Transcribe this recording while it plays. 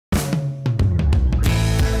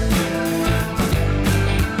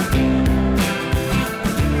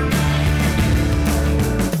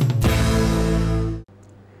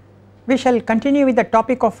we shall continue with the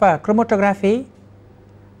topic of chromatography.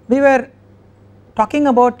 We were talking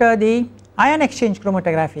about the ion exchange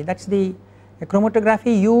chromatography, that is the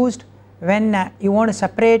chromatography used when you want to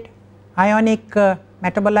separate ionic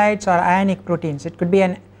metabolites or ionic proteins. It could be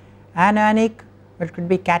an anionic, or it could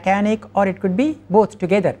be cationic, or it could be both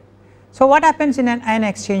together. So what happens in an ion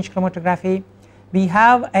exchange chromatography? We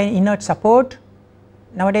have an inert support.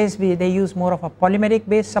 Nowadays they use more of a polymeric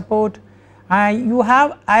based support. You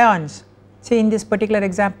have ions, say in this particular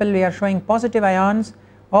example we are showing positive ions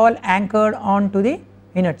all anchored onto the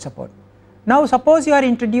inert support. Now suppose you are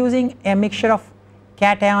introducing a mixture of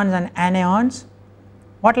cations and anions,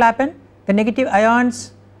 what will happen? The negative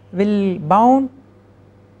ions will bound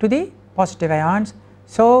to the positive ions,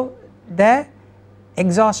 so the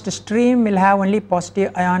exhaust stream will have only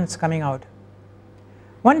positive ions coming out.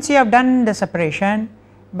 Once you have done the separation,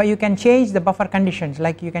 but you can change the buffer conditions,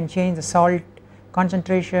 like you can change the salt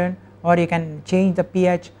concentration or you can change the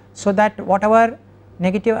pH, so that whatever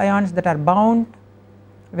negative ions that are bound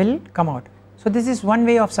will come out. So this is one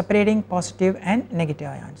way of separating positive and negative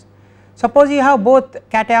ions. Suppose you have both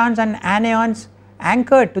cations and anions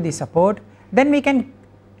anchored to the support, then we can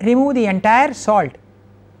remove the entire salt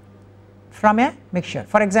from a mixture.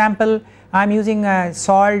 For example, I am using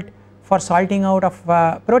salt for salting out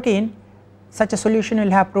of protein. Such a solution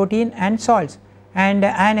will have protein and salts, and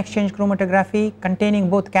ion exchange chromatography containing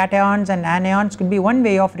both cations and anions could be one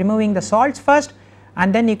way of removing the salts first,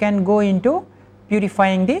 and then you can go into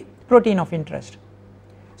purifying the protein of interest.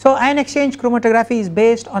 So ion exchange chromatography is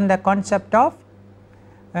based on the concept of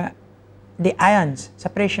the ions,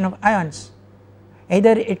 separation of ions.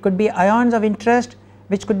 Either it could be ions of interest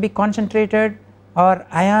which could be concentrated, or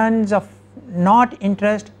ions of not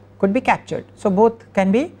interest could be captured. So both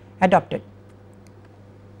can be adopted.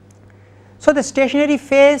 So the stationary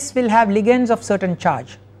phase will have ligands of certain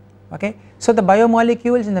charge, okay. So the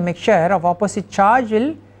biomolecules in the mixture of opposite charge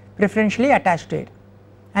will preferentially attach to it,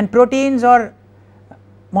 and proteins or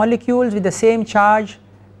molecules with the same charge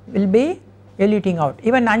will be eluting out.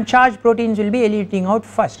 Even uncharged proteins will be eluting out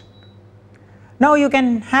first. Now you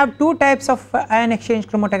can have two types of ion exchange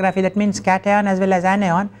chromatography, that means cation as well as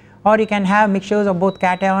anion, or you can have mixtures of both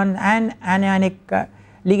cation and anionic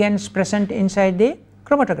ligands present inside the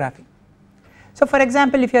chromatography. So for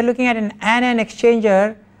example, if you are looking at an anion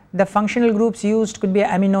exchanger, the functional groups used could be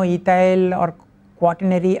amino ethyl or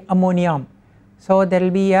quaternary ammonium. So there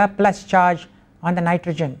will be a plus charge on the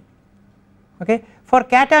nitrogen, okay. For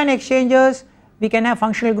cation exchangers we can have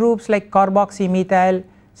functional groups like carboxymethyl,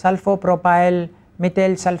 sulfopropyl,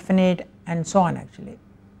 methyl sulfonate, and so on actually,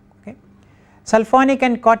 okay. Sulfonic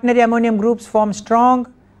and quaternary ammonium groups form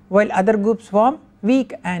strong, while other groups form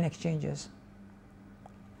weak ion exchangers.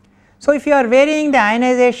 So if you are varying the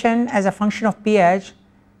ionization as a function of pH,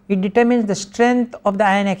 it determines the strength of the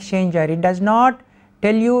ion exchanger. It does not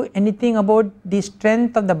tell you anything about the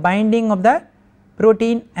strength of the binding of the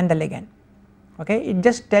protein and the ligand, okay. It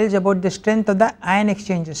just tells about the strength of the ion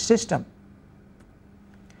exchanger system.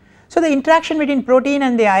 So the interaction between protein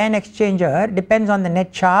and the ion exchanger depends on the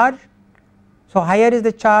net charge. So higher is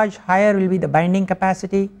the charge, higher will be the binding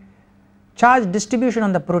capacity. Charge distribution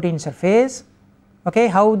on the protein surface, okay,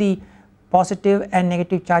 how the positive and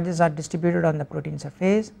negative charges are distributed on the protein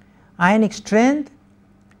surface, ionic strength,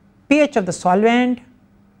 pH of the solvent,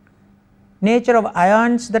 nature of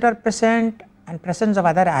ions that are present, and presence of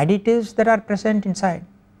other additives that are present inside.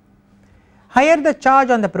 Higher the charge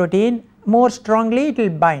on the protein, more strongly it will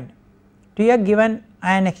bind to a given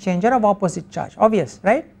ion exchanger of opposite charge, obvious,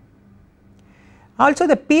 right. Also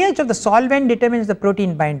the pH of the solvent determines the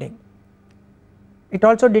protein binding. It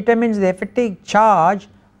also determines the effective charge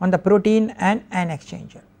on the protein and ion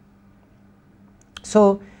exchanger.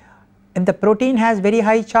 So if the protein has very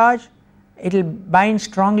high charge, it will bind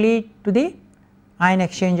strongly to the ion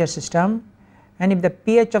exchanger system, and if the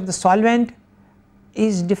pH of the solvent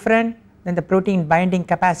is different, then the protein binding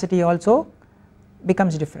capacity also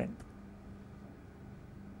becomes different.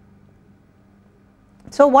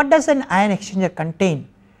 So what does an ion exchanger contain?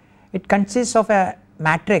 It consists of a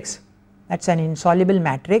matrix, that is an insoluble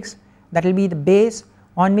matrix, that will be the base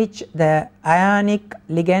on which the ionic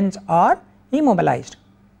ligands are immobilized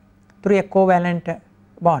through a covalent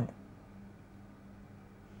bond,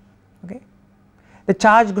 okay. The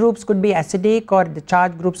charge groups could be acidic, or the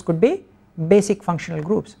charge groups could be basic functional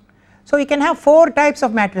groups. So you can have four types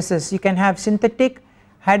of matrices. You can have synthetic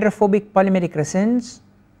hydrophobic polymeric resins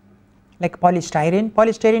like polystyrene.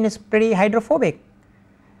 Polystyrene is pretty hydrophobic.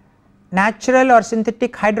 Natural or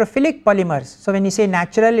synthetic hydrophilic polymers. So when you say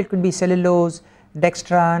natural, it could be cellulose,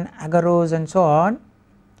 dextran, agarose, and so on.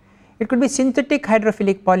 It could be synthetic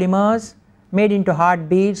hydrophilic polymers made into hard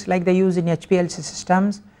beads like they use in HPLC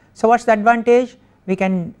systems. So what is the advantage? We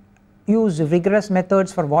can use rigorous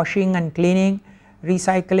methods for washing and cleaning,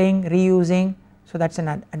 recycling, reusing, so that is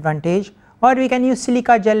an advantage, or we can use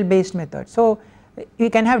silica gel based method. So you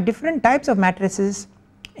can have different types of matrices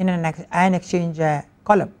in an ion exchange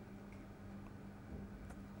column.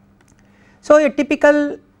 So your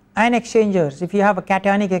typical ion exchangers, if you have a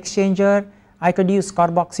cationic exchanger, I could use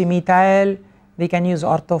carboxymethyl, we can use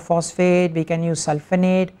orthophosphate, we can use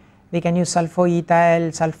sulfonate, we can use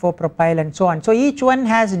sulfoethyl, sulfopropyl and so on. So each one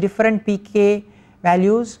has different pK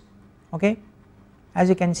values, okay, as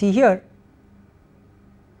you can see here.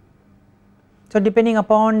 So depending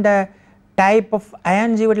upon the type of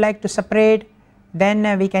ions you would like to separate,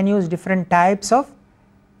 then we can use different types of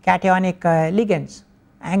cationic ligands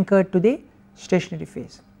anchored to the stationary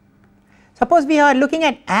phase. Suppose we are looking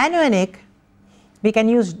at anionic, we can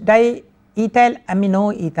use diethyl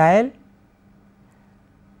aminoethyl,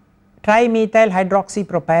 trimethyl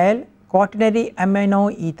hydroxypropyl, quaternary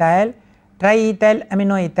aminoethyl, triethyl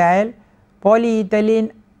aminoethyl,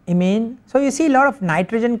 polyethylene imine. So you see a lot of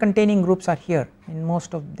nitrogen containing groups are here in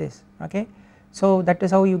most of this, okay. So that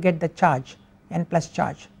is how you get the charge, N plus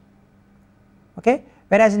charge, okay.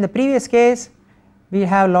 Whereas in the previous case we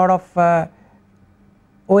have a lot of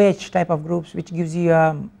OH type of groups which gives you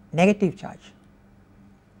a negative charge.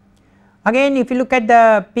 Again if you look at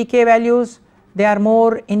the pK values, they are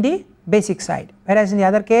more in the basic side, whereas in the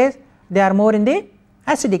other case they are more in the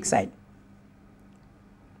acidic side.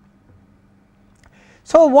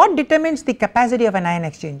 So what determines the capacity of an ion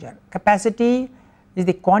exchanger? Capacity is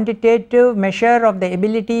the quantitative measure of the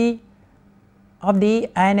ability of the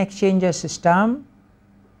ion exchanger system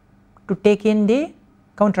to take in the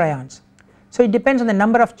counter ions. So it depends on the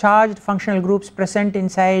number of charged functional groups present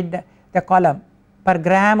inside the column per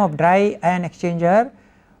gram of dry ion exchanger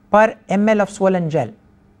per ml of swollen gel.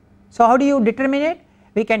 So how do you determine it?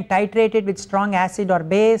 We can titrate it with strong acid or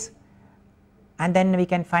base, and then we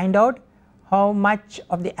can find out how much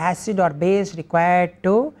of the acid or base required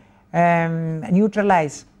to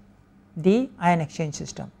neutralize the ion exchange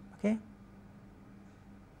system, okay.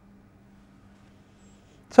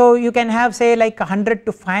 So you can have say like 100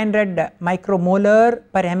 to 500 micromolar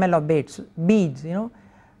per ml of beads, you know,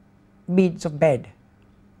 beads of bed.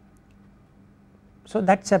 So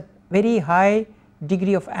that is a very high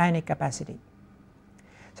degree of ionic capacity.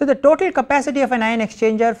 So the total capacity of an ion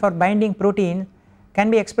exchanger for binding protein can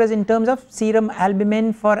be expressed in terms of serum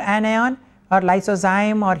albumin for anion or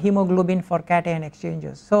lysozyme or hemoglobin for cation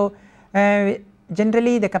exchanges. So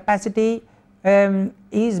generally the capacity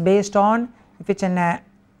is based on, if it is an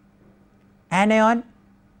anion,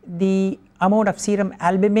 the amount of serum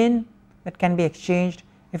albumin that can be exchanged,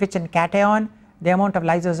 if it is a cation, the amount of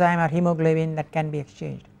lysozyme or hemoglobin that can be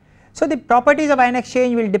exchanged. So the properties of ion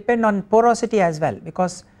exchange will depend on porosity as well,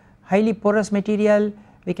 because highly porous material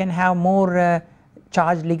we can have more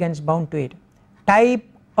charged ligands bound to it. Type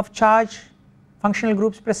of charge functional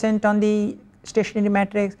groups present on the stationary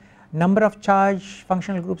matrix, number of charge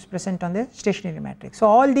functional groups present on the stationary matrix. So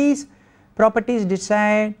all these properties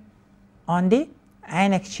decide on the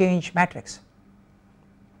ion exchange matrix.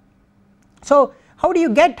 So how do you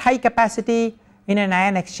get high capacity in an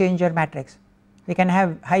ion exchanger matrix? We can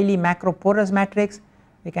have highly macroporous matrix,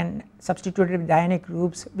 we can substitute it with ionic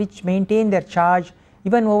groups which maintain their charge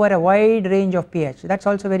even over a wide range of pH, that is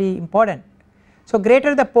also very important. So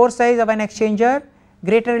greater the pore size of an exchanger,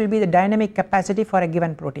 greater will be the dynamic capacity for a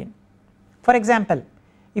given protein. For example,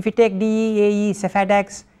 if you take DE, AE,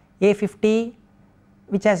 Cefadex, A50,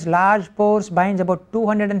 which has large pores, binds about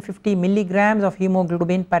 250 milligrams of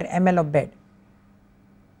hemoglobin per ml of bed.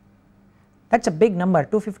 That is a big number,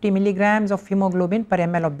 250 milligrams of hemoglobin per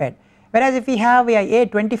ml of bed. Whereas if we have a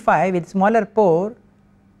A25 with smaller pore,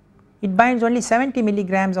 it binds only 70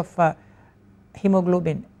 milligrams of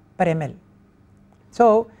hemoglobin per ml.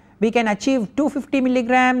 So we can achieve 250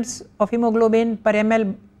 milligrams of hemoglobin per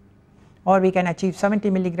ml, or we can achieve 70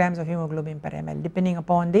 milligrams of hemoglobin per ml depending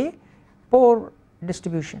upon the pore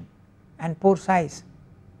distribution and pore size.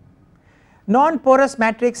 Non-porous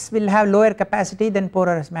matrix will have lower capacity than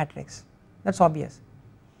porous matrix, that is obvious,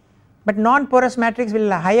 but non-porous matrix will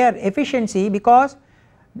have higher efficiency because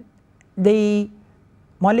the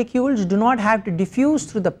molecules do not have to diffuse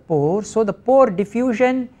through the pore. So the pore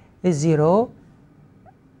diffusion is 0,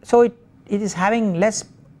 so it is having less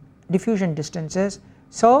diffusion distances,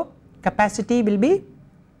 so capacity will be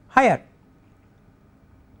higher.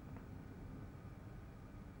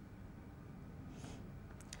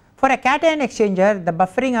 For a cation exchanger, the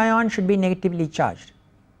buffering ion should be negatively charged,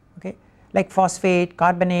 okay. like phosphate,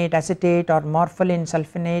 carbonate, acetate or morpholin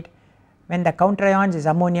sulfonate when the counter ions is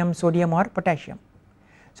ammonium, sodium or potassium.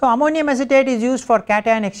 So ammonium acetate is used for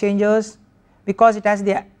cation exchangers because it has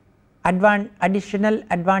the additional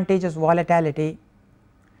advantage of volatility,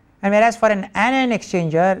 and whereas for an anion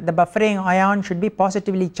exchanger the buffering ion should be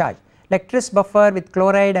positively charged, like tris buffer with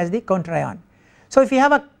chloride as the counter ion. So if you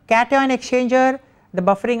have a cation exchanger, the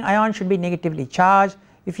buffering ion should be negatively charged.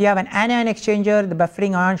 If you have an anion exchanger, the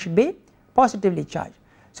buffering ion should be positively charged.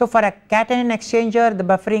 So for a cation exchanger, the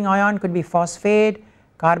buffering ion could be phosphate,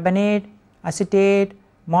 carbonate, acetate,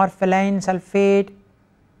 morpholin sulfate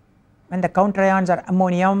when the counter ions are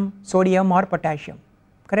ammonium, sodium or potassium,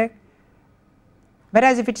 correct.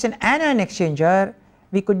 Whereas if it is an anion exchanger,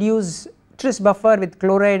 we could use tris buffer with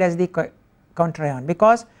chloride as the counter ion,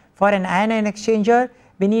 because for an anion exchanger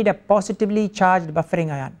we need a positively charged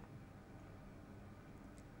buffering ion.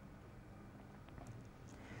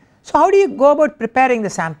 So how do you go about preparing the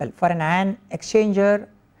sample? For an anion exchanger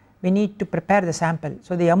we need to prepare the sample.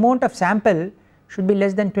 So the amount of sample should be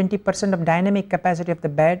less than 20% of dynamic capacity of the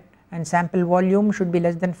bed, and sample volume should be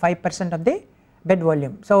less than 5% of the bed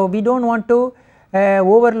volume. So we do not want to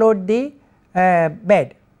overload the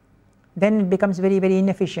bed, then it becomes very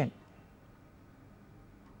inefficient.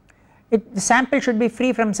 The sample should be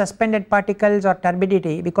free from suspended particles or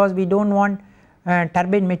turbidity, because we do not want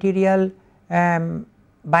turbid material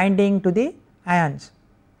binding to the ions.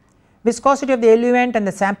 Viscosity of the eluent and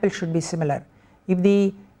the sample should be similar. If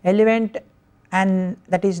the eluent and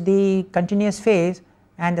that is the continuous phase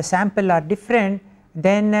and the sample are different,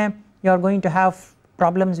 then you are going to have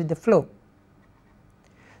problems with the flow.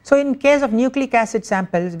 So in case of nucleic acid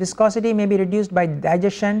samples, viscosity may be reduced by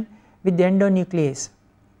digestion with the endonuclease.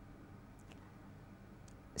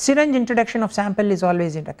 Syringe introduction of sample is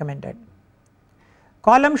always recommended.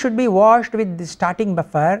 Column should be washed with the starting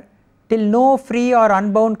buffer till no free or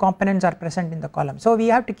unbound components are present in the column. So we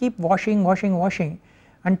have to keep washing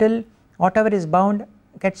until whatever is bound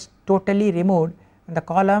gets totally removed and the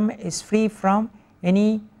column is free from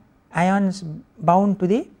any ions bound to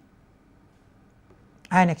the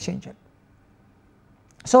ion exchanger.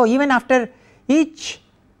 So even after each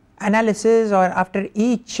analysis or after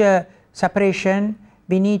each separation,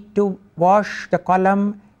 we need to wash the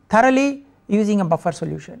column thoroughly using a buffer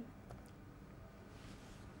solution.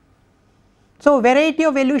 So variety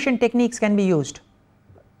of elution techniques can be used.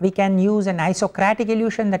 We can use an isocratic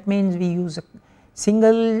elution, that means we use a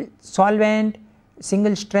single solvent,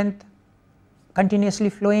 single strength continuously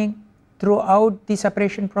flowing throughout the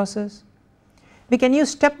separation process. We can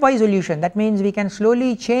use stepwise elution, that means we can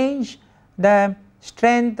slowly change the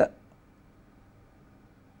strength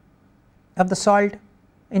of the salt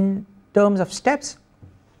in terms of steps.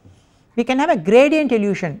 We can have a gradient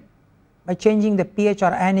elution by changing the pH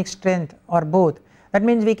or ionic strength or both, that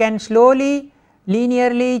means we can slowly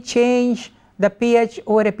linearly change the pH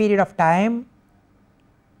over a period of time.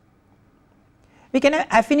 We can have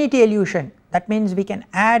affinity elution, that means we can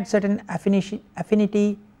add certain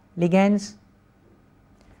affinity ligands.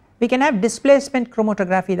 We can have displacement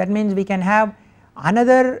chromatography, that means we can have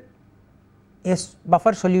another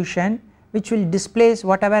buffer solution which will displace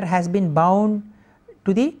whatever has been bound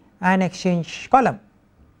to the ion exchange column.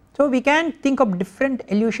 So we can think of different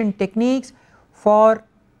elution techniques for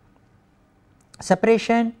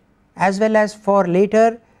separation as well as for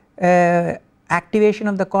later activation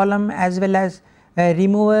of the column, as well as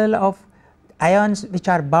removal of ions which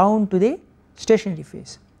are bound to the stationary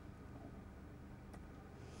phase.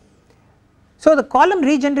 So the column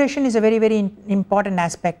regeneration is a very important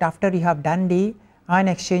aspect after you have done the ion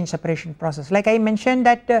exchange separation process. Like I mentioned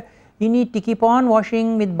that you need to keep on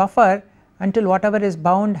washing with buffer until whatever is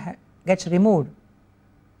bound gets removed.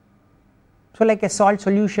 So like a salt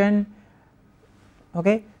solution,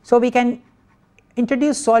 okay. So we can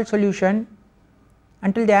introduce salt solution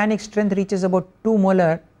until the ionic strength reaches about 2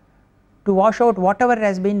 molar to wash out whatever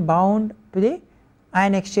has been bound to the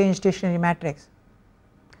ion exchange stationary matrix.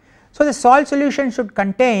 So the salt solution should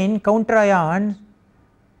contain counter ions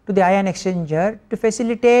to the ion exchanger to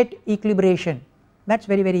facilitate equilibration. That is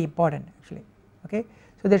very important actually, okay.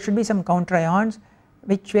 So there should be some counter ions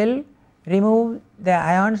which will remove the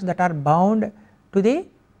ions that are bound to the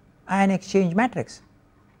ion exchange matrix.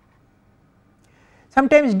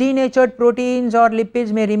 Sometimes denatured proteins or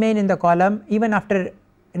lipids may remain in the column even after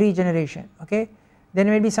regeneration, okay. There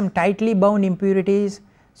may be some tightly bound impurities.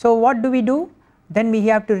 So what do? Then we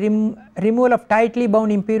have to removal of tightly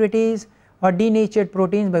bound impurities or denatured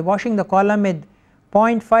proteins by washing the column with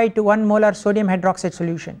 0.5 to 1 molar sodium hydroxide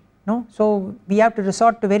solution. No? So we have to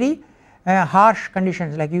resort to very harsh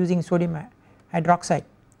conditions like using sodium hydroxide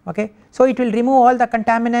okay. So it will remove all the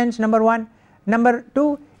contaminants, number 1. Number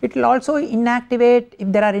 2, it will also inactivate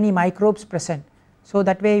if there are any microbes present. So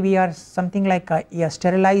that way we are something like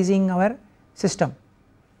sterilizing our system,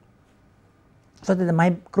 so that the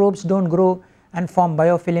microbes do not grow and form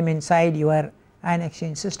biofilm inside your ion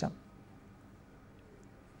exchange system.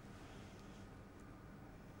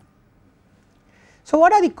 So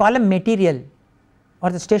what are the column material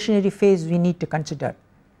or the stationary phase we need to consider?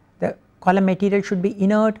 The column material should be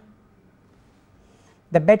inert.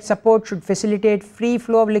 The bed support should facilitate free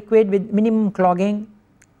flow of liquid with minimum clogging,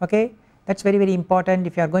 okay. That is very, very important.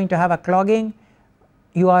 If you are going to have a clogging,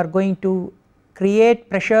 you are going to create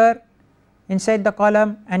pressure inside the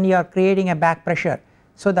column and you are creating a back pressure.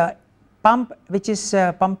 So the pump which is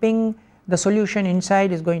pumping the solution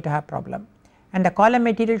inside is going to have problem, and the column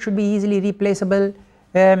material should be easily replaceable,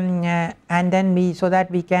 and then so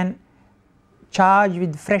that we can charge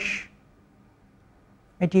with fresh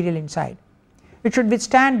material inside. It should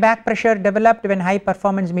withstand back pressure developed when high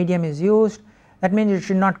performance medium is used. That means it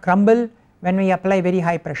should not crumble when we apply very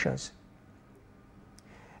high pressures.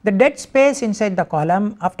 The dead space inside the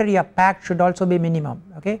column after you have packed should also be minimum,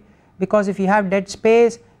 okay, because if you have dead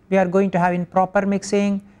space we are going to have improper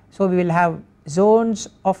mixing. So we will have zones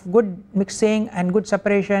of good mixing and good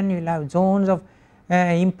separation, you will have zones of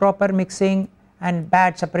improper mixing and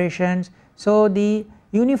bad separations. So the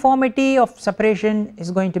uniformity of separation is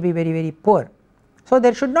going to be very, very poor. So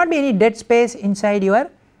there should not be any dead space inside your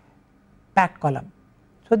packed column.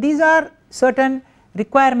 So these are certain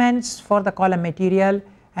requirements for the column material,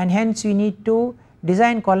 and hence we need to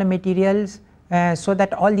design column materials so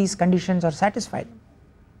that all these conditions are satisfied.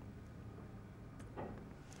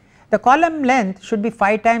 The column length should be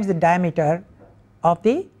 5 times the diameter of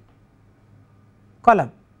the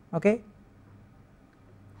column, okay.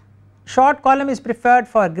 Short column is preferred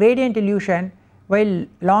for gradient elution while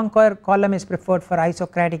long column is preferred for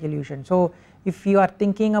isocratic elution. So if you are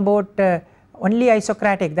thinking about only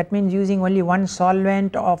isocratic, that means using only one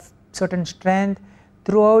solvent of certain strength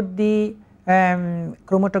throughout the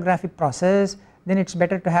chromatography process, then it is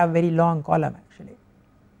better to have very long column actually.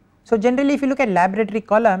 So generally if you look at laboratory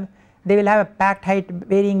column, they will have a packed height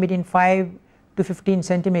varying between 5 to 15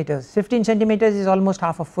 centimeters. 15 centimeters is almost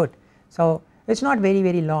half a foot, so it is not very,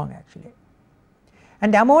 very long actually.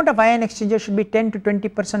 And the amount of ion exchanger should be 10 to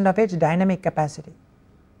 20% of its dynamic capacity,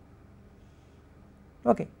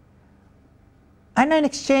 okay. Anion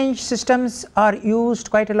exchange systems are used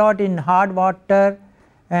quite a lot in hard water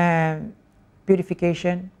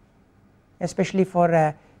purification, especially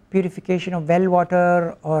for purification of well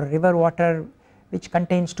water or river water which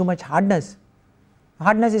contains too much hardness.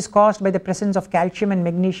 Hardness is caused by the presence of calcium and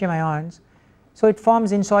magnesium ions, so it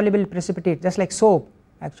forms insoluble precipitate just like soap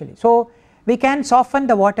actually. So we can soften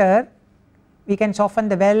the water, we can soften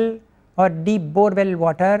the well or deep bore well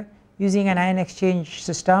water using an ion exchange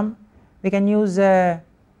system. We can use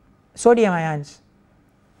sodium ions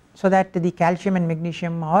so that the calcium and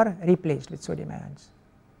magnesium are replaced with sodium ions.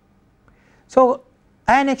 So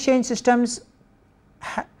ion exchange systems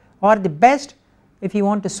are the best if you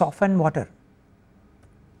want to soften water.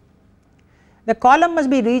 The column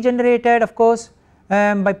must be regenerated of course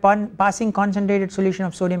by passing concentrated solution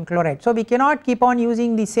of sodium chloride. So we cannot keep on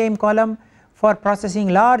using the same column for processing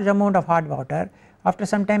large amount of hard water. After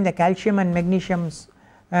some time the calcium and magnesium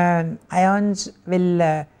ions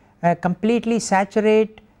will completely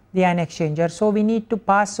saturate the ion exchanger, so we need to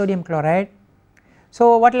pass sodium chloride.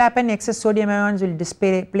 So what will happen, excess sodium ions will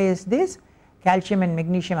displace this calcium and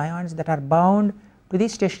magnesium ions that are bound to the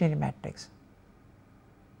stationary matrix.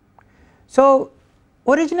 So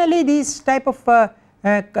originally these type of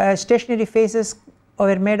stationary phases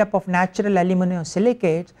were made up of natural aluminum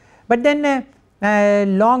silicates, but then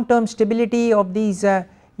long term stability of these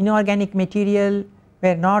inorganic material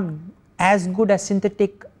were not as good as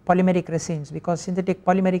synthetic polymeric resins, because synthetic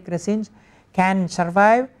polymeric resins can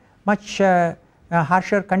survive much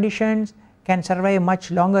harsher conditions, can survive much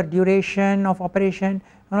longer duration of operation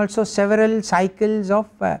and also several cycles of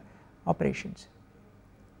operations.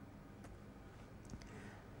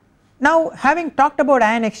 Now having talked about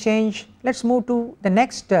ion exchange, let us move to the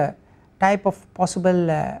next type of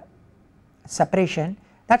possible separation,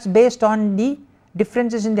 that is based on the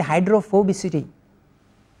differences in the hydrophobicity.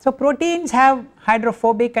 So proteins have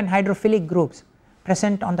hydrophobic and hydrophilic groups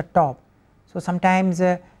present on the top. So sometimes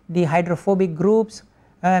the hydrophobic groups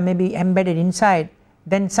may be embedded inside,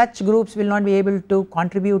 then such groups will not be able to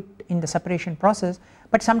contribute in the separation process,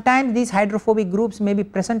 but sometimes these hydrophobic groups may be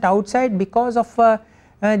present outside because of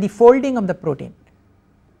the folding of the protein.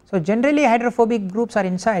 So generally hydrophobic groups are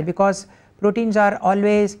inside because proteins are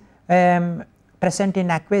always present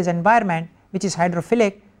in aqueous environment which is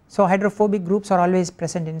hydrophilic, so hydrophobic groups are always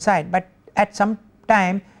present inside, but at some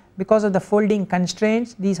time because of the folding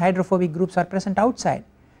constraints these hydrophobic groups are present outside.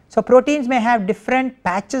 So proteins may have different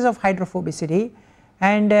patches of hydrophobicity,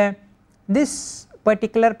 and this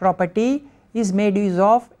particular property is made use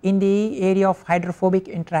of in the area of hydrophobic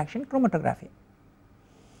interaction chromatography.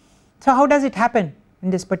 So how does it happen in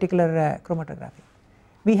this particular chromatography?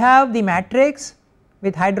 We have the matrix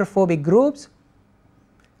with hydrophobic groups.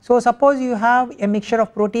 So suppose you have a mixture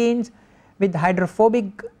of proteins with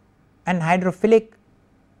hydrophobic and hydrophilic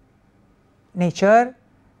nature,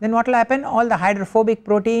 then what will happen? All the hydrophobic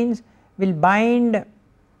proteins will bind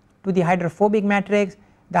to the hydrophobic matrix,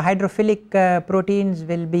 the hydrophilic proteins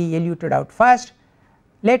will be eluted out first.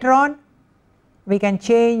 Later on we can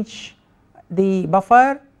change the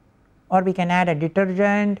buffer, or we can add a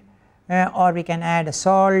detergent, or we can add a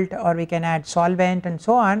salt, or we can add solvent and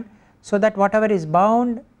so on, so that whatever is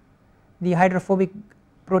bound, the hydrophobic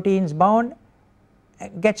proteins bound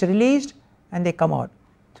gets released and they come out.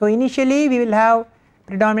 So initially we will have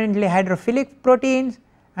predominantly hydrophilic proteins,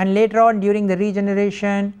 and later on during the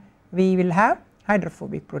regeneration we will have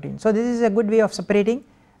hydrophobic proteins. So this is a good way of separating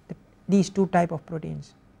these two type of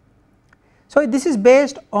proteins. So this is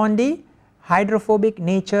based on the hydrophobic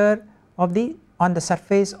nature of the on the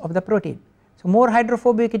surface of the protein. So more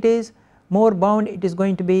hydrophobic it is, more bound it is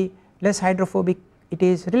going to be, less hydrophobic it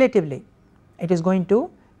is relatively, it is going to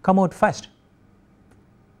come out first.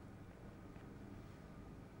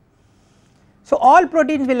 So all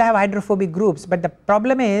proteins will have hydrophobic groups, but the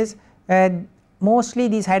problem is mostly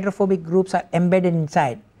these hydrophobic groups are embedded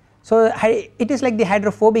inside. So it is like the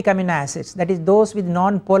hydrophobic amino acids, that is those with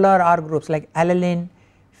non-polar R groups like alanine,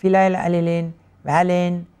 phenylalanine,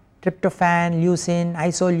 valine, tryptophan, leucine,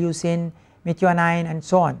 isoleucine, methionine and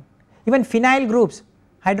so on. Even phenyl groups,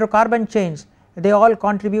 hydrocarbon chains, they all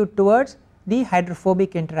contribute towards the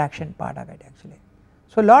hydrophobic interaction part of it actually.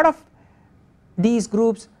 So a lot of these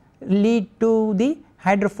groups lead to the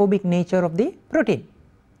hydrophobic nature of the protein.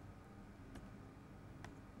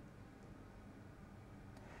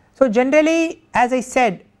 So generally, as I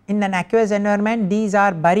said, in an aqueous environment these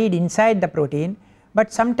are buried inside the protein,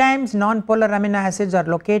 but sometimes non-polar amino acids are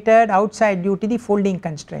located outside due to the folding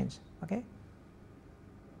constraints. Okay.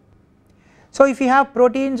 So if you have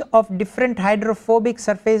proteins of different hydrophobic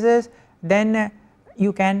surfaces, then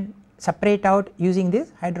you can separate out using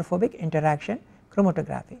this hydrophobic interaction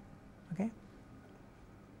chromatography. Okay.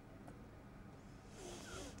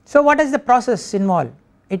 So what is the process involved?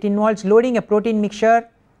 It involves loading a protein mixture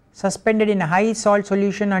suspended in a high salt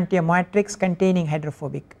solution onto a matrix containing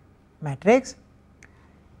hydrophobic matrix,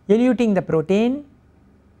 eluting the protein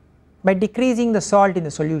by decreasing the salt in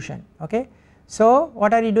the solution. Okay. So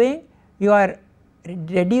what are you doing? You are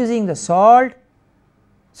reducing the salt,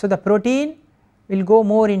 so the protein will go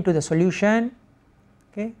more into the solution,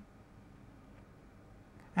 okay,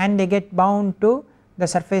 and they get bound to the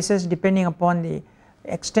surfaces depending upon the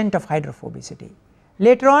extent of hydrophobicity.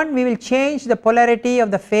 Later on we will change the polarity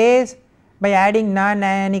of the phase by adding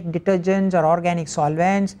non-ionic detergents or organic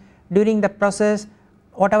solvents. During the process,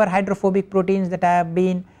 whatever hydrophobic proteins that have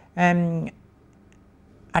been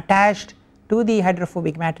attached to the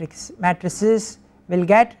hydrophobic matrices will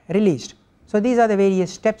get released. So these are the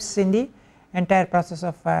various steps in the entire process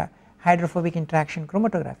of hydrophobic interaction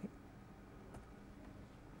chromatography.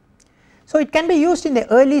 So it can be used in the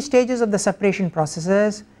early stages of the separation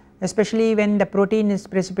processes, especially when the protein is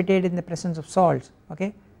precipitated in the presence of salts.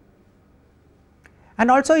 Okay.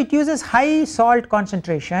 And also it uses high salt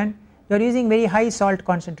concentration, you are using very high salt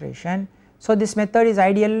concentration. So this method is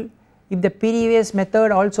ideal if the previous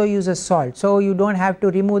method also uses salt. So you do not have to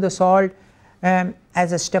remove the salt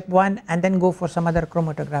as a step 1 and then go for some other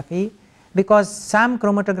chromatography, because some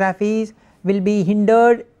chromatographies will be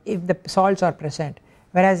hindered if the salts are present,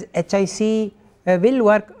 whereas HIC will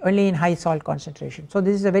work only in high salt concentration. So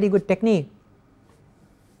this is a very good technique,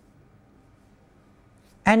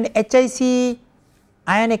 and HIC,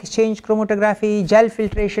 ion exchange chromatography, gel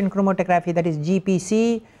filtration chromatography, that is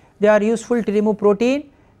GPC, they are useful to remove protein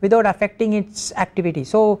without affecting its activity.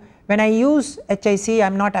 So when I use HIC I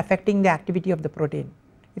am not affecting the activity of the protein.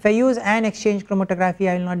 If I use ion exchange chromatography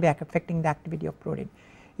I will not be affecting the activity of protein.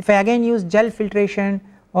 If I again use gel filtration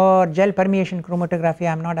or gel permeation chromatography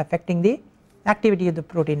I am not affecting the activity of the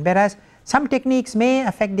protein, whereas some techniques may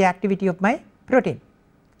affect the activity of my protein.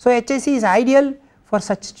 So HIC is ideal for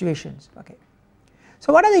such situations. Okay.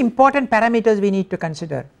 So what are the important parameters we need to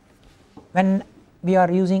consider when we are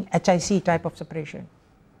using HIC type of separation?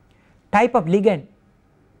 Type of ligand.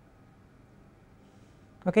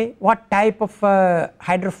 okay, what type of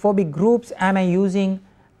hydrophobic groups am I using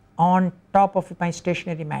on top of my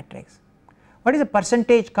stationary matrix, what is the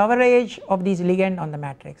percentage coverage of these ligand on the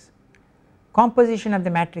matrix, composition of the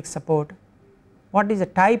matrix support, what is the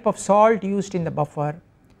type of salt used in the buffer,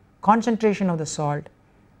 concentration of the salt,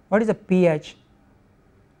 what is the pH,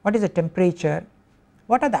 what is the temperature,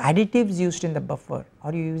 what are the additives used in the buffer,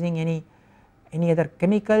 are you using any other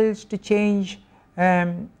chemicals to change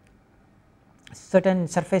certain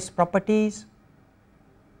surface properties,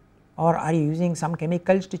 or are you using some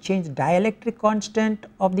chemicals to change dielectric constant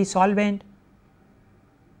of the solvent,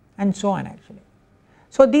 and so on actually.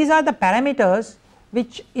 So these are the parameters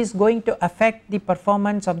which is going to affect the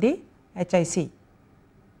performance of the HIC.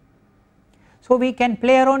 So we can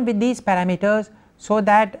play around with these parameters so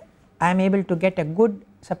that I am able to get a good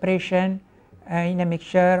separation in a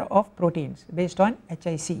mixture of proteins based on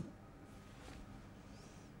HIC.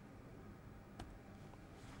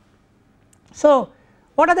 So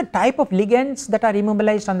what are the type of ligands that are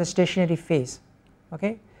immobilized on the stationary phase,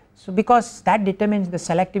 okay. So because that determines the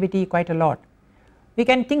selectivity quite a lot. We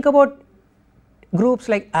can think about groups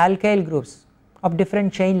like alkyl groups of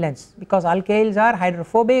different chain lengths, because alkyls are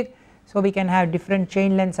hydrophobic, so we can have different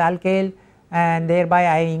chain lengths alkyl, and thereby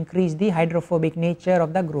I increase the hydrophobic nature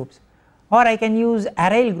of the groups. Or I can use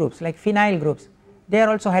aryl groups like phenyl groups, they are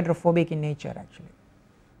also hydrophobic in nature actually,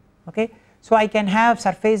 okay. So I can have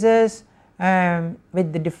surfaces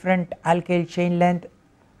with the different alkyl chain length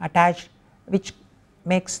attached, which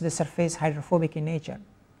makes the surface hydrophobic in nature.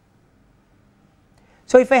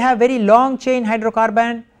 So if I have very long chain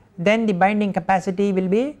hydrocarbon, then the binding capacity will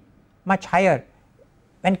be much higher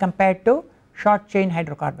when compared to short chain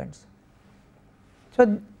hydrocarbons.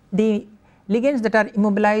 So the ligands that are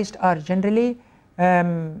immobilized are generally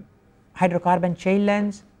hydrocarbon chain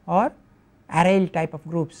lengths or aryl type of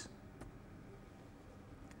groups.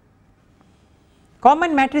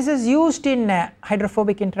 Common matrices used in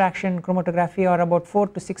hydrophobic interaction chromatography are about 4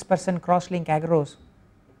 to 6% cross-link agarose,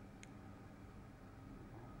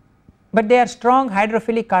 but they are strong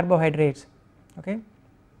hydrophilic carbohydrates, okay.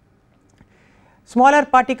 Smaller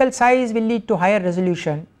particle size will lead to higher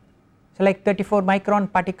resolution, so like 34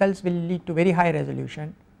 micron particles will lead to very high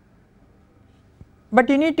resolution, but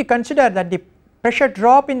you need to consider that the pressure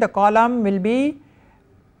drop in the column will be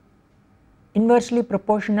inversely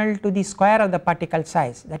proportional to the square of the particle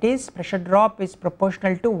size, that is pressure drop is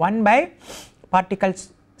proportional to 1 by particle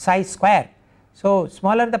size square. So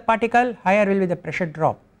smaller the particle, higher will be the pressure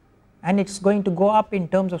drop, and it is going to go up in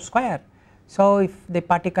terms of square. So if the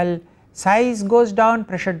particle size goes down,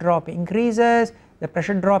 pressure drop increases, the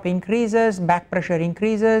pressure drop increases, back pressure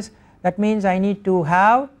increases, that means I need to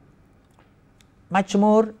have much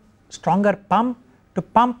more stronger pump to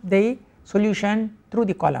pump the solution through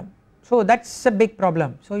the column. So that is a big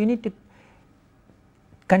problem. So you need to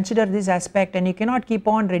consider this aspect, and you cannot keep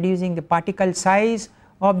on reducing the particle size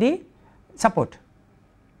of the support.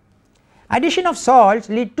 Addition of salts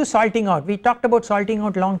lead to salting out. We talked about salting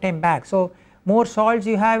out long time back. So more salts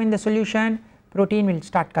you have in the solution, protein will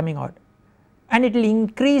start coming out, and it will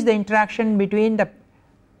increase the interaction between the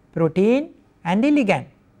protein and the ligand,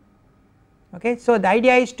 okay. So the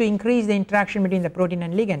idea is to increase the interaction between the protein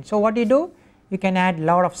and ligand. So what you do, you can add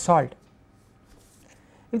lot of salt.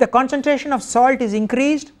 If the concentration of salt is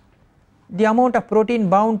increased, the amount of protein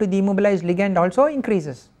bound to the immobilized ligand also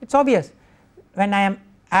increases. It is obvious, when I am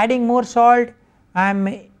adding more salt, I am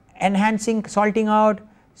enhancing salting out,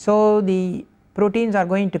 so the proteins are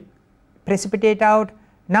going to precipitate out.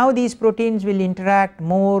 Now these proteins will interact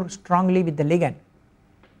more strongly with the ligand.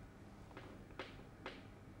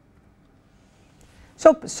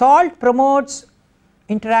 So salt promotes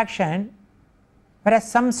interaction, whereas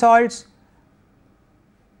some salts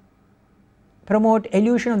promote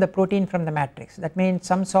elution of the protein from the matrix. That means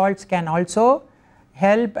some salts can also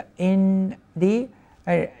help in the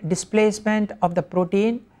displacement of the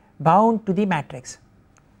protein bound to the matrix.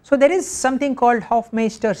 So there is something called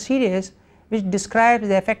Hofmeister series which describes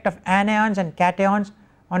the effect of anions and cations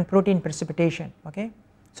on protein precipitation, okay.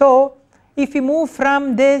 So if we move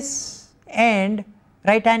from this end,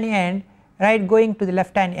 right hand end, right going to the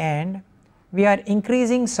left hand end, we are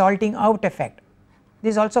increasing salting out effect.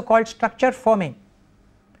 This is also called structure forming.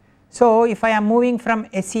 So if I am moving from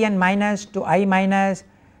SCN minus to I minus,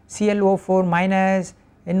 ClO4 minus,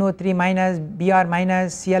 NO3 minus, Br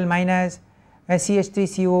minus, Cl minus,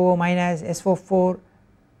 CH3COO minus, SO4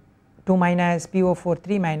 2 minus, PO4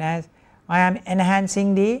 3 minus, I am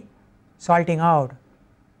enhancing the salting out,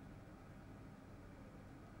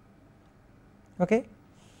 okay.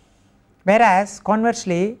 Whereas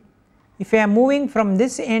conversely, if I am moving from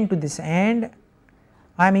this end to this end,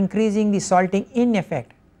 I am increasing the salting in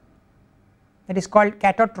effect, that is called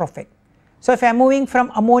catastrophic. So if I am moving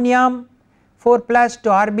from ammonium 4 plus to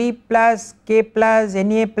Rb plus, K plus,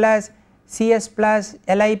 Na plus, Cs plus,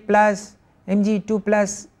 Li plus, Mg2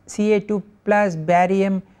 plus, Ca2 plus,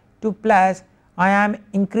 barium 2 plus, I am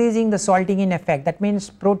increasing the salting in effect. That means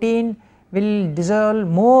protein will dissolve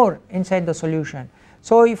more inside the solution.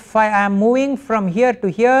 So if I am moving from here to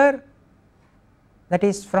here, that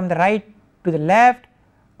is from the right to the left,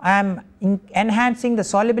 I am enhancing the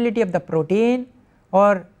solubility of the protein,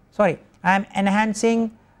 or sorry, I am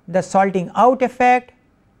enhancing the salting out effect,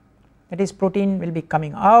 that is protein will be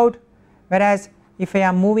coming out, whereas if I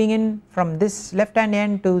am moving in from this left hand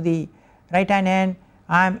end to the right hand end,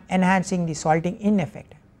 I am enhancing the salting in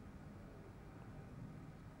effect.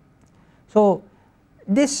 So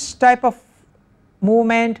this type of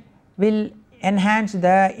movement will enhance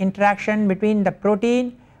the interaction between the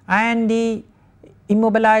protein and the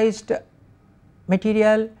immobilized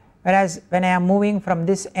material, whereas when I am moving from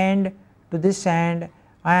this end to this end,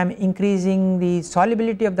 I am increasing the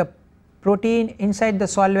solubility of the protein inside the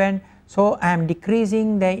solvent. So I am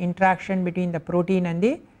decreasing the interaction between the protein and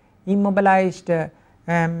the immobilized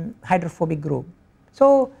hydrophobic group.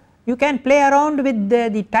 So you can play around with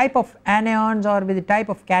the type of anions or with the type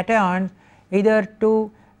of cations, either to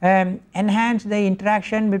enhance the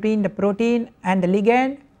interaction between the protein and the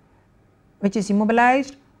ligand which is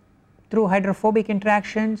immobilized through hydrophobic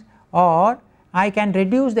interactions, or I can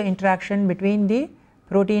reduce the interaction between the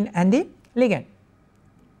protein and the ligand.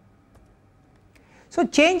 So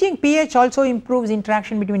changing pH also improves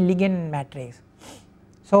interaction between ligand and matrix.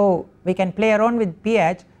 So we can play around with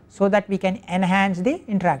pH so that we can enhance the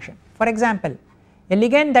interaction. For example, a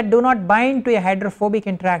ligand that do not bind to a hydrophobic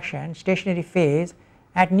interaction stationary phase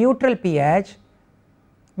at neutral pH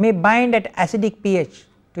may bind at acidic pH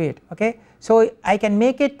to it, okay. So I can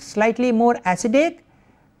make it slightly more acidic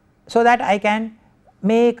so that I can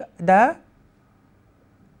make the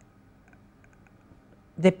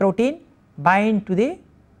protein bind to the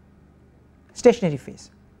stationary phase,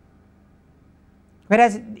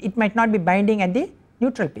 whereas it might not be binding at the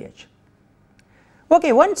neutral pH.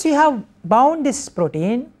 Okay, once you have bound this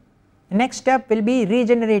protein, the next step will be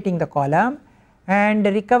regenerating the column and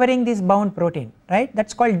recovering this bound protein, right, that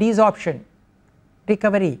is called desorption,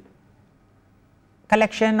 recovery,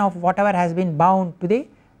 collection of whatever has been bound to the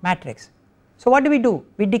matrix. So what do?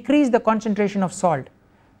 We decrease the concentration of salt.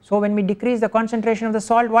 So when we decrease the concentration of the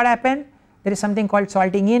salt, what happens? There is something called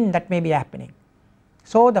salting in that may be happening.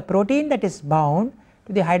 So the protein that is bound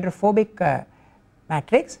to the hydrophobic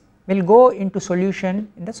matrix will go into solution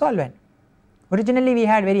in the solvent. Originally we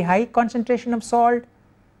had very high concentration of salt,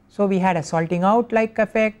 so we had a salting out like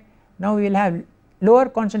effect. Now we will have lower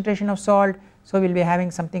concentration of salt, so we will be having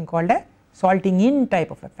something called a salting in type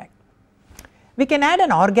of effect. We can add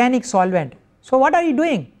an organic solvent. So what are you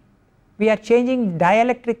doing? We are changing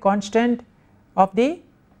dielectric constant of the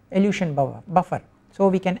elution buffer. So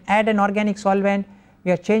we can add an organic solvent,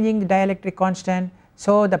 we are changing the dielectric constant,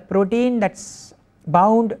 so the protein that is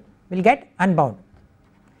bound will get unbound.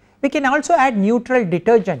 We can also add neutral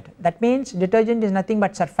detergent, that means detergent is nothing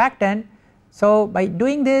but surfactant. So by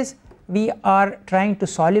doing this we are trying to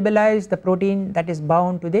solubilize the protein that is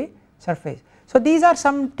bound to the surface. So these are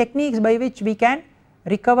some techniques by which we can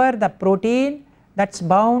recover the protein that is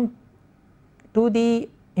bound to the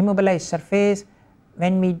immobilized surface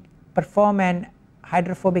when we perform an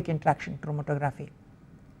hydrophobic interaction chromatography.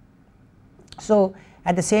 So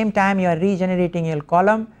at the same time you are regenerating your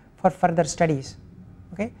column for further studies,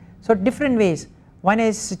 okay. So different ways, one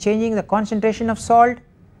is changing the concentration of salt,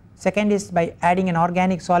 second is by adding an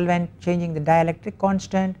organic solvent, changing the dielectric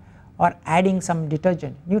constant, or adding some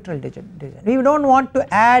detergent, neutral detergent. We do not want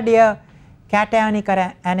to add a cationic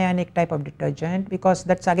or anionic type of detergent because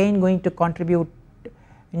that is again going to contribute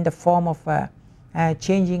in the form of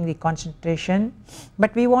changing the concentration,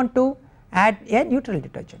 but we want to add a neutral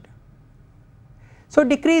detergent. So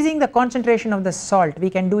decreasing the concentration of the salt, we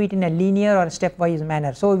can do it in a linear or stepwise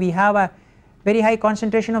manner. So we have a very high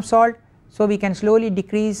concentration of salt, so we can slowly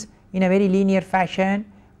decrease in a very linear fashion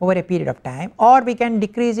over a period of time, or we can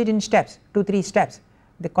decrease it in steps, 2-3 steps,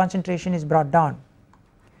 the concentration is brought down.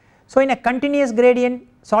 So in a continuous gradient,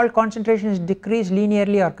 salt concentration is decreased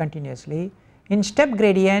linearly or continuously. In step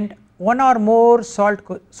gradient, one or more salt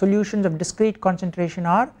solutions of discrete concentration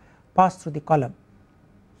are passed through the column.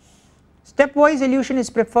 Stepwise elution is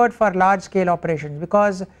preferred for large scale operations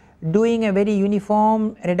because doing a very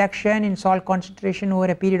uniform reduction in salt concentration over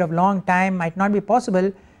a period of long time might not be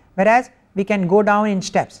possible, whereas we can go down in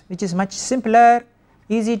steps, which is much simpler,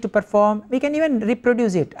 easy to perform. We can even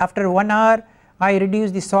reproduce it after 1 hour, I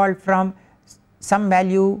reduce the salt from some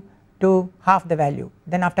value to half the value,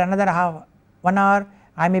 then after another 1 hour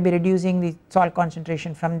I may be reducing the salt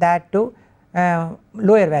concentration from that to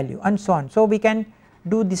lower value and so on. So we can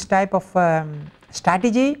do this type of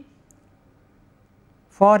strategy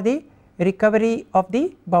for the recovery of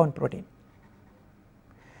the bound protein.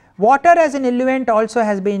 Water as an eluent also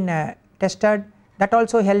has been tested, that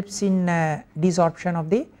also helps in desorption of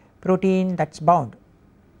the protein that is bound.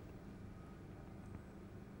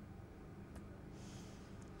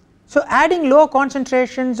 So adding low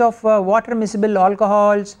concentrations of water miscible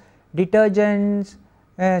alcohols, detergents,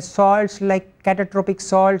 salts like catatropic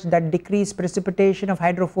salts that decrease precipitation of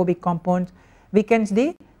hydrophobic compounds weakens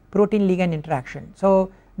the protein ligand interaction.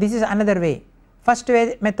 So this is another way. First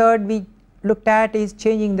method we looked at is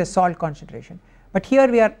changing the salt concentration, but here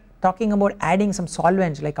we are talking about adding some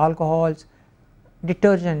solvents like alcohols,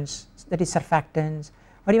 detergents, that is surfactants,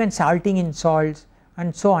 or even salting in salts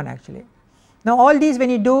and so on actually. Now all these when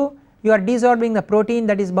you do, you are desorbing the protein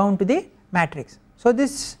that is bound to the matrix. So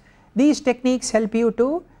these techniques help you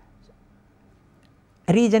to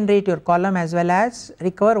regenerate your column as well as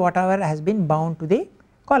recover whatever has been bound to the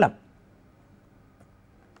column.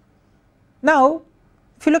 Now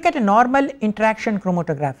if you look at a normal interaction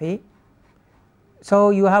chromatography, so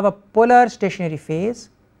you have a polar stationary phase,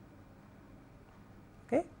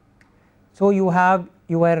 okay. So you have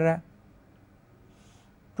your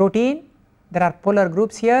protein, there are polar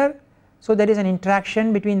groups here, so there is an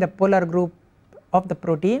interaction between the polar group of the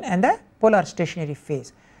protein and the polar stationary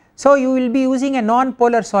phase. So you will be using a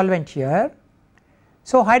non-polar solvent here.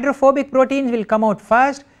 So hydrophobic proteins will come out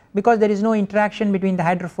first because there is no interaction between the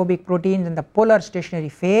hydrophobic proteins and the polar stationary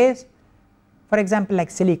phase, for example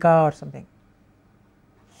like silica or something,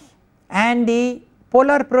 and the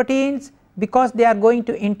polar proteins, because they are going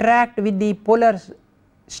to interact with the polar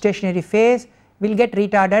stationary phase, will get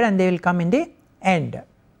retarded and they will come in the end.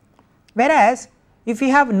 Whereas if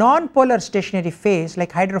you have non-polar stationary phase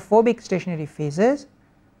like hydrophobic stationary phases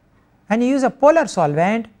and you use a polar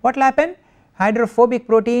solvent, what will happen? Hydrophobic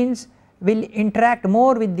proteins will interact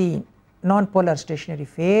more with the non-polar stationary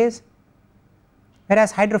phase,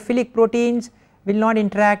 whereas hydrophilic proteins will not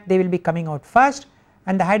interact, they will be coming out first,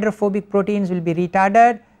 and the hydrophobic proteins will be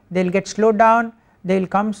retarded, they will get slowed down, they will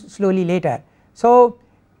come slowly later. So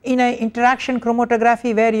in an interaction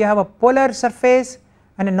chromatography where you have a polar surface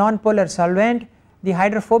and a non-polar solvent, the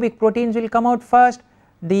hydrophobic proteins will come out first,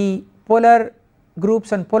 the polar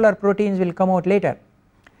groups and polar proteins will come out later.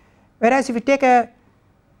 Whereas if you take a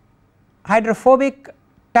hydrophobic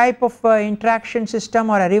type of interaction system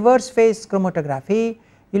or a reverse phase chromatography,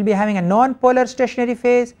 you will be having a non-polar stationary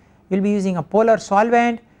phase, you will be using a polar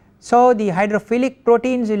solvent. So the hydrophilic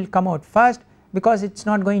proteins will come out first because it is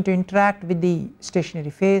not going to interact with the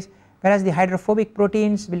stationary phase, whereas the hydrophobic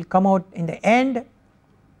proteins will come out in the end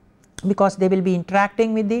because they will be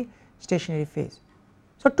interacting with the stationary phase.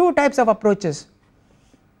 So two types of approaches,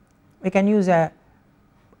 we can use a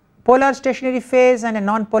polar stationary phase and a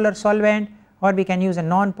non-polar solvent, or we can use a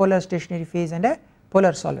non-polar stationary phase and a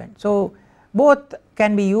polar solvent. So both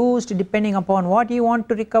can be used depending upon what you want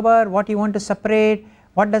to recover, what you want to separate,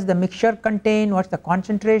 what does the mixture contain, what is the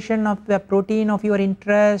concentration of the protein of your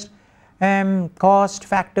interest, cost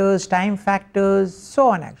factors, time factors, so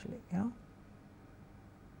on actually, you know.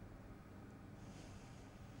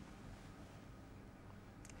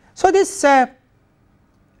 So this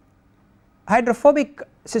hydrophobic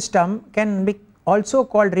system can be also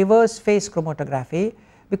called reverse phase chromatography,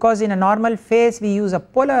 because in a normal phase we use a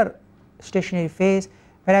polar stationary phase,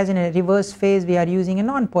 whereas in a reverse phase we are using a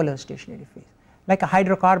non-polar stationary phase like a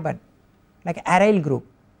hydrocarbon, like aryl group,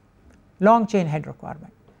 long chain hydrocarbon.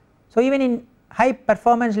 So even in high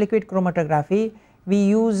performance liquid chromatography we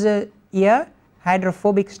use a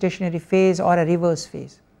hydrophobic stationary phase or a reverse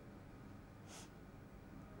phase.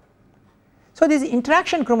 So this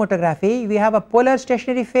interaction chromatography, we have a polar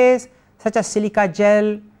stationary phase such as silica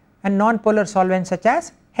gel and non-polar solvents such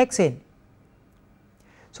as hexane.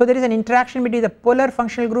 So there is an interaction between the polar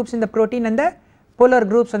functional groups in the protein and the polar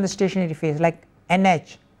groups on the stationary phase like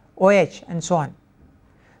NH, OH and so on.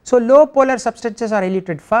 So low polar substances are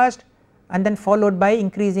eluted first and then followed by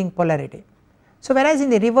increasing polarity. So whereas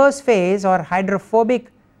in the reverse phase or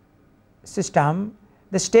hydrophobic system,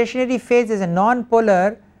 the stationary phase is a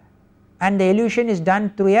non-polar and the elution is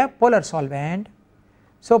done through a polar solvent.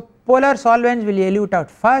 So polar solvents will elute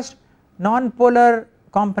out first, non-polar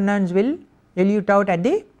components will elute out at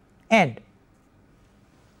the end.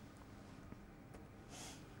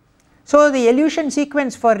 So the elution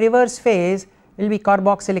sequence for reverse phase will be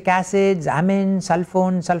carboxylic acids, amines,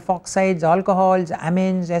 sulfones, sulfoxides, alcohols,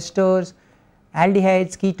 amines, esters,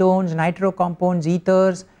 aldehydes, ketones, nitro compounds,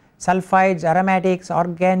 ethers, sulfides, aromatics,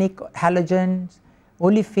 organic halogens,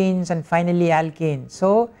 olefins, and finally alkanes.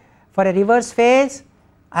 So for a reverse phase,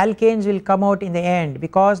 alkanes will come out in the end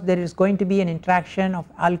because there is going to be an interaction of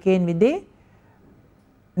alkane with the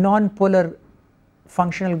non-polar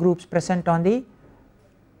functional groups present on the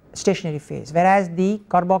stationary phase, whereas the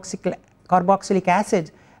carboxylic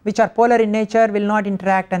acids which are polar in nature will not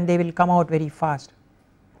interact and they will come out very fast.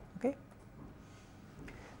 Okay.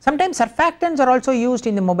 Sometimes surfactants are also used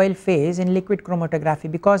in the mobile phase in liquid chromatography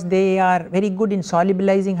because they are very good in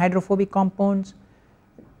solubilizing hydrophobic compounds.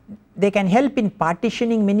 They can help in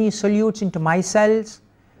partitioning many solutes into micelles.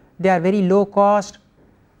 They are very low cost.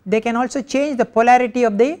 They can also change the polarity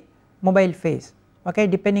of the mobile phase, okay,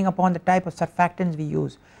 depending upon the type of surfactants we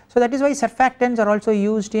use. So that is why surfactants are also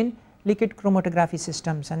used in liquid chromatography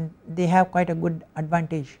systems and they have quite a good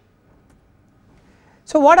advantage.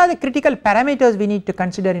 So what are the critical parameters we need to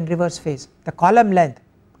consider in reverse phase? The column length,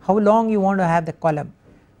 how long you want to have the column,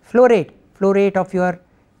 flow rate of your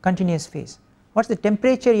continuous phase, what is the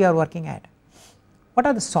temperature you are working at, what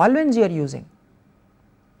are the solvents you are using,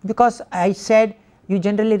 because I said you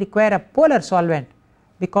generally require a polar solvent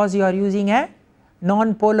because you are using a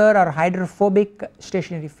non-polar or hydrophobic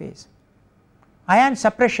stationary phase. Ion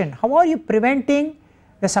suppression, how are you preventing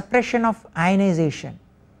the suppression of ionization,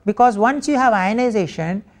 because once you have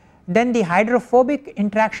ionization then the hydrophobic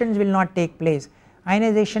interactions will not take place.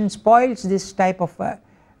 Ionization spoils this type of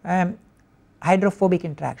hydrophobic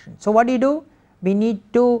interaction. So what do? We need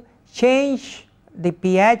to change the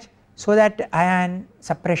pH so that ion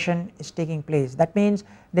suppression is taking place. That means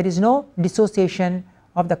there is no dissociation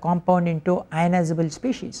of the compound into ionizable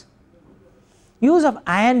species. Use of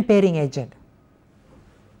ion pairing agent.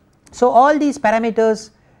 So all these parameters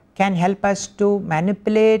can help us to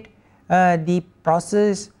manipulate the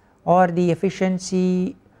process or the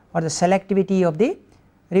efficiency or the selectivity of the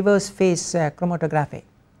reverse phase chromatography.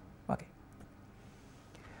 Okay.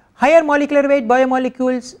 Higher molecular weight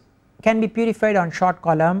biomolecules can be purified on short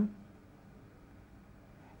column.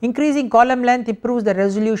 Increasing column length improves the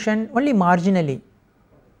resolution only marginally,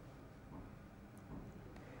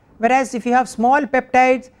 whereas if you have small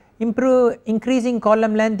peptides, increasing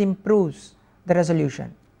column length improves the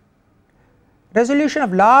resolution. Resolution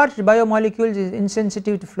of large biomolecules is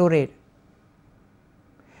insensitive to flow rate,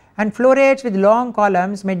 and flow rates with long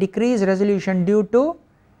columns may decrease resolution due to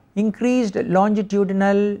increased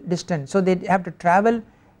longitudinal distance. So they have to travel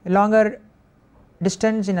a longer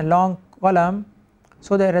distance in a long column,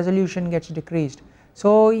 so the resolution gets decreased.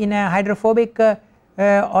 So in a hydrophobic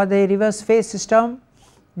or the reverse phase system,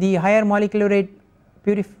 the higher molecular rate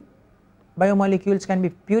biomolecules can be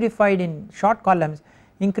purified in short columns.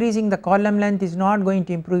 Increasing the column length is not going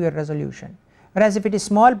to improve your resolution, whereas if it is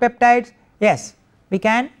small peptides, yes, we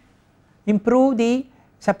can improve the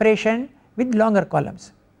separation with longer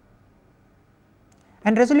columns.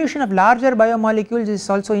 And resolution of larger biomolecules is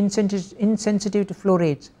also insensitive to flow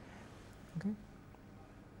rates. Okay.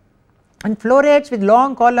 And flow rates with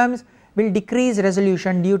long columns will decrease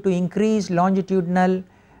resolution due to increased longitudinal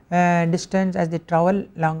distance as they travel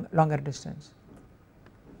longer distance.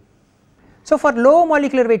 So for low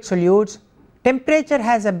molecular weight solutes, temperature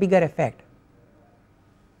has a bigger effect,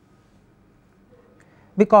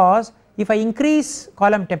 because if I increase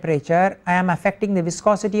column temperature, I am affecting the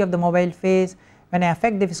viscosity of the mobile phase. When I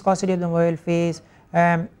affect the viscosity of the mobile phase,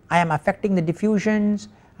 I am affecting the diffusions,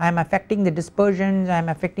 I am affecting the dispersions, I am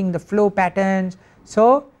affecting the flow patterns.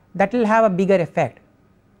 So that will have a bigger effect,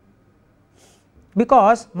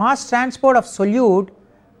 because mass transport of solute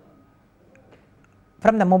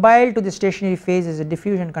from the mobile to the stationary phase is a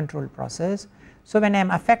diffusion control process. So when I am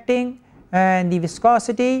affecting the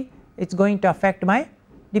viscosity, it is going to affect my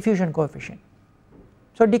diffusion coefficient.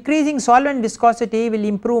 So decreasing solvent viscosity will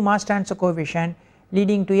improve mass transfer coefficient,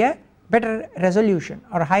 leading to a better resolution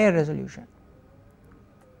or higher resolution.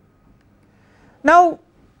 Now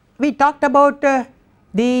we talked about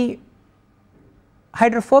the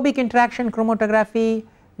hydrophobic interaction chromatography.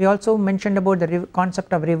 We also mentioned about the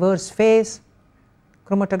concept of reverse phase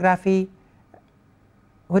chromatography.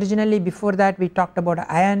 Originally before that we talked about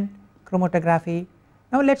ion chromatography.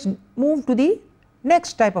 Now let us move to the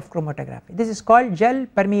next type of chromatography. This is called gel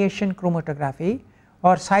permeation chromatography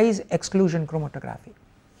or size exclusion chromatography.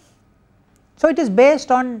 So it is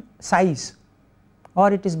based on size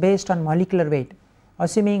or it is based on molecular weight,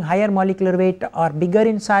 assuming higher molecular weight are bigger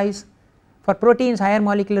in size. For proteins, higher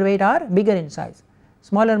molecular weight are bigger in size,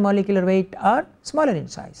 smaller molecular weight are smaller in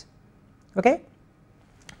size. Okay.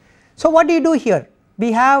 So what do you do here?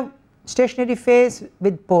 We have stationary phase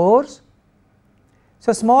with pores.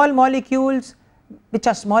 So small molecules which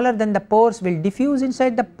are smaller than the pores will diffuse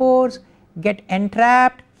inside the pores, get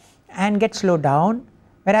entrapped and get slowed down,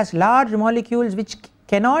 whereas large molecules which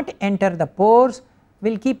cannot enter the pores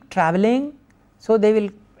will keep travelling, so they will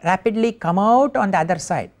rapidly come out on the other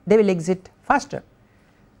side, they will exit faster.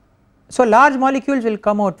 So large molecules will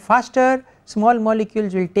come out faster, small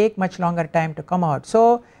molecules will take much longer time to come out.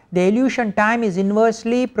 So the elution time is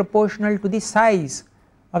inversely proportional to the size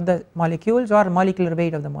of the molecules or molecular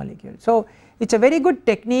weight of the molecule. So it is a very good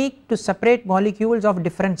technique to separate molecules of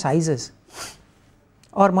different sizes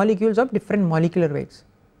or molecules of different molecular weights,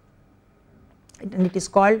 and it is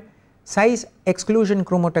called size exclusion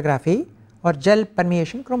chromatography or gel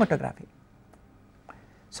permeation chromatography.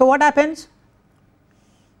 So what happens?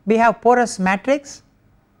 We have porous matrix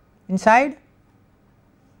inside,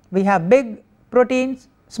 we have big proteins,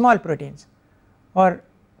 small proteins, or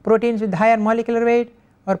proteins with higher molecular weight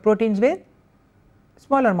or proteins with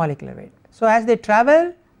smaller molecular weight. So as they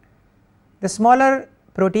travel, the smaller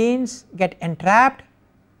proteins get entrapped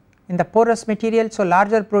in the porous material, so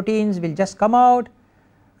larger proteins will just come out,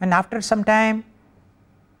 and after some time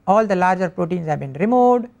all the larger proteins have been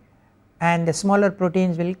removed and the smaller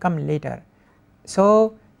proteins will come later.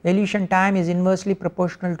 So elution time is inversely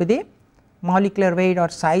proportional to the molecular weight or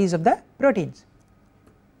size of the proteins.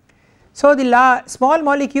 So the small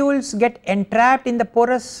molecules get entrapped in the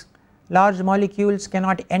porous, large molecules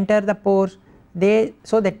cannot enter the pores,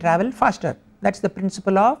 so they travel faster. That is the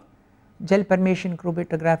principle of gel permeation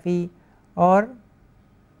chromatography or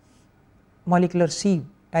molecular sieve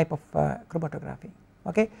type of chromatography.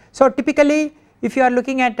 Okay. So typically if you are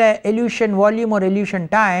looking at elution volume or elution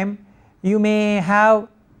time, you may have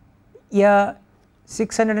a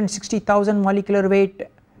 660,000 molecular weight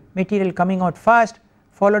material coming out fast,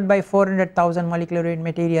 followed by 400,000 molecular weight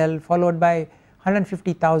material, followed by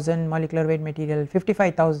 150,000 molecular weight material,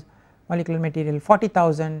 55,000 molecular material,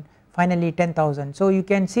 40,000, finally 10,000. So you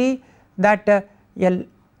can see that a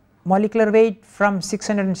molecular weight from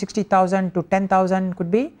 660,000 to 10,000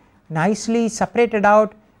 could be nicely separated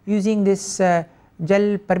out using this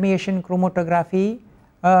gel permeation chromatography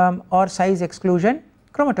or size exclusion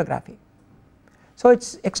chromatography. So it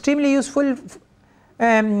is extremely useful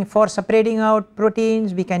for separating out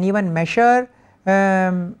proteins. We can even measure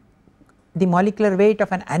the molecular weight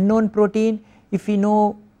of an unknown protein if we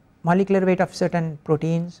know molecular weight of certain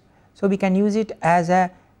proteins. So we can use it as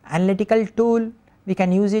a analytical tool, we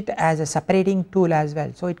can use it as a separating tool as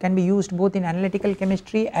well. So it can be used both in analytical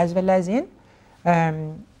chemistry as well as in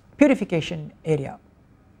purification area.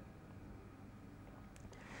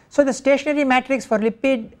 So the stationary matrix for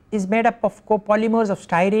lipid is made up of copolymers of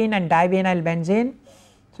styrene and divinyl benzene.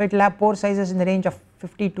 So it will have pore sizes in the range of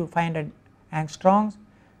 50 to 500 angstroms.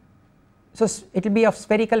 So it will be of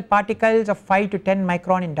spherical particles of 5 to 10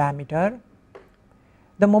 micron in diameter.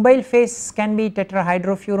 The mobile phase can be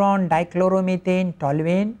tetrahydrofuran, dichloromethane,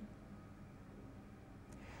 toluene.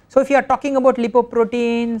 So if you are talking about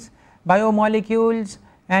lipoproteins, biomolecules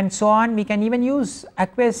and so on, we can even use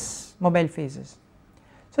aqueous mobile phases.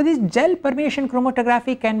 So this gel permeation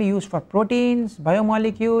chromatography can be used for proteins,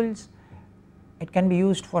 biomolecules, it can be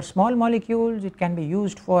used for small molecules, it can be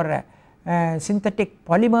used for synthetic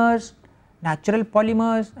polymers, natural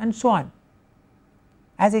polymers and so on.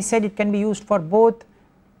 As I said, it can be used for both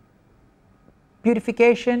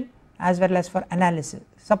purification as well as for analysis.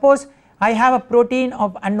 Suppose I have a protein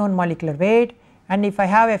of unknown molecular weight, and if I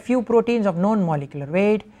have a few proteins of known molecular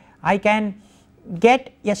weight, I can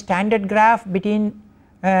get a standard graph between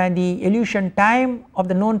the elution time of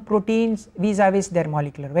the known proteins vis-a-vis their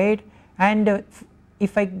molecular weight, and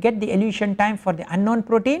if I get the elution time for the unknown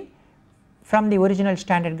protein from the original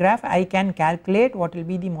standard graph, I can calculate what will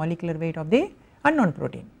be the molecular weight of the unknown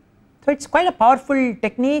protein. So it is quite a powerful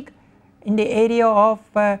technique in the area of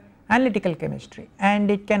analytical chemistry,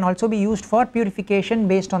 and it can also be used for purification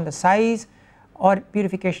based on the size or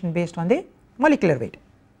purification based on the molecular weight.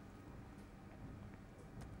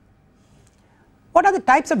 What are the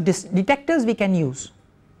types of detectors we can use?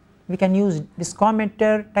 We can use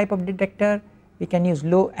viscometer type of detector, we can use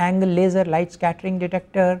low angle laser light scattering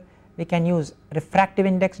detector, we can use refractive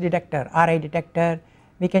index detector RI detector,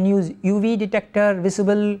 we can use UV detector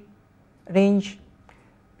visible range,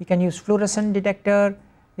 we can use fluorescent detector,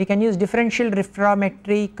 we can use differential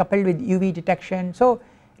refractometry coupled with UV detection. So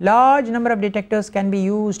large number of detectors can be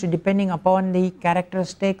used depending upon the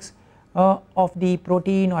characteristics of the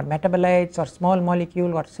protein or metabolites or small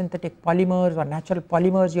molecule or synthetic polymers or natural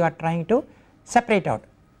polymers you are trying to separate out.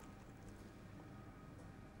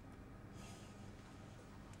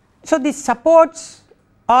 So the supports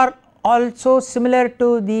are also similar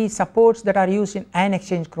to the supports that are used in ion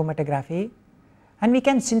exchange chromatography. and we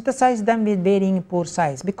can synthesize them with varying pore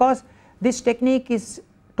size, because this technique is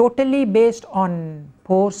totally based on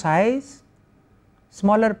pore size.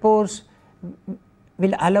 Smaller pores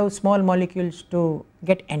will allow small molecules to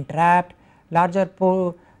get entrapped, larger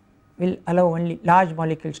pore will allow only large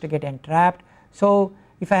molecules to get entrapped. So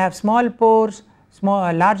if I have small pores,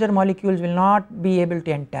 larger molecules will not be able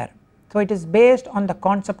to enter. So it is based on the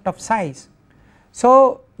concept of size.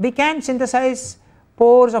 So we can synthesize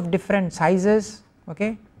pores of different sizes,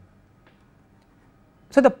 okay.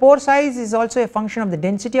 So the pore size is also a function of the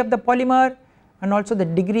density of the polymer and also the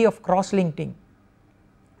degree of cross linking,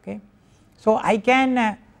 okay. So I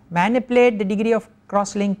can manipulate the degree of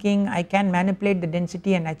cross linking, I can manipulate the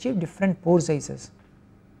density and achieve different pore sizes.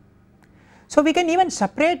 So we can even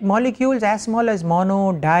separate molecules as small as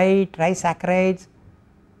mono, di, trisaccharides,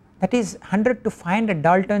 that is 100 to 500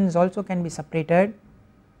 Daltons also can be separated,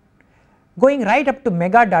 going right up to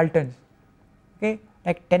mega Daltons, okay,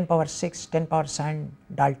 like 10 power 6, 10 power 7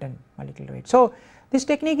 Dalton molecular weight. So this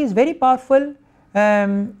technique is very powerful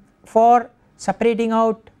for separating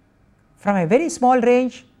out from a very small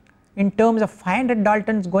range in terms of 500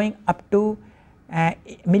 Daltons going up to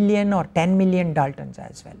million or 10 million Daltons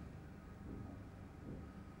as well.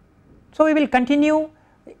 So we will continue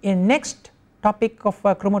in next topic of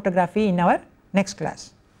chromatography in our next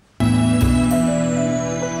class.